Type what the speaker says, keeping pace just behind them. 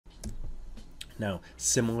Now,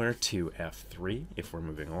 similar to F3, if we're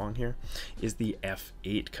moving along here, is the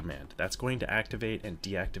F8 command. That's going to activate and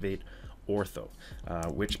deactivate Ortho,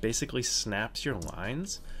 which basically snaps your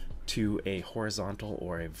lines to a horizontal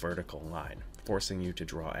or a vertical line, forcing you to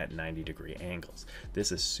draw at 90-degree angles.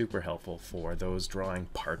 This is super helpful for those drawing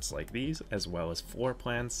parts like these, as well as floor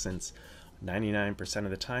plans, since 99% of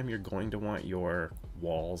the time you're going to want your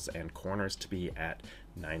walls and corners to be at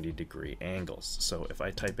 90-degree angles. So if I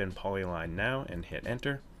type in polyline now and hit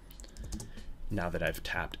enter, now that I've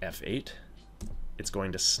tapped F8, it's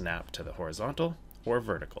going to snap to the horizontal or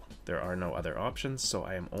vertical. There are no other options, so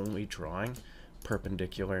I am only drawing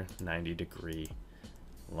perpendicular 90-degree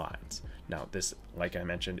lines. Now this, like I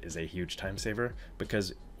mentioned, is a huge time saver,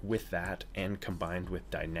 because with that and combined with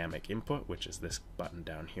dynamic input, which is this button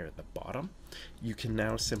down here at the bottom, you can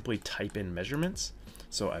now simply type in measurements.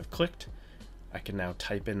 So I've clicked, I can now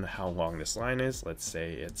type in how long this line is. Let's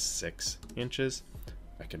say it's 6 inches.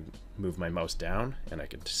 I can move my mouse down and I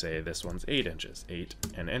can say this one's 8 inches, 8,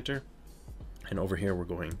 and enter. And over here we're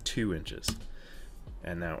going 2 inches.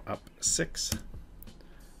 And now up 6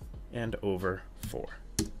 and over 4.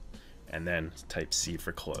 And then type C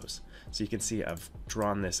for close. So you can see I've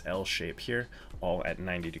drawn this L shape here, all at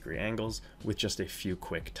 90-degree angles with just a few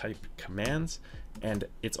quick type commands, and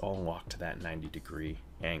it's all locked to that 90-degree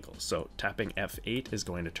angle. So tapping F8 is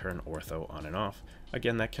going to turn ortho on and off.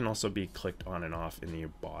 Again, that can also be clicked on and off in the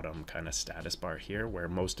bottom kind of status bar here, where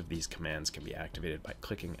most of these commands can be activated by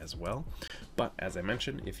clicking as well. But as I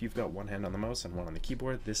mentioned, if you've got one hand on the mouse and one on the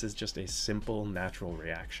keyboard, this is just a simple natural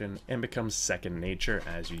reaction and becomes second nature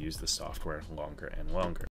as you use the software longer and longer.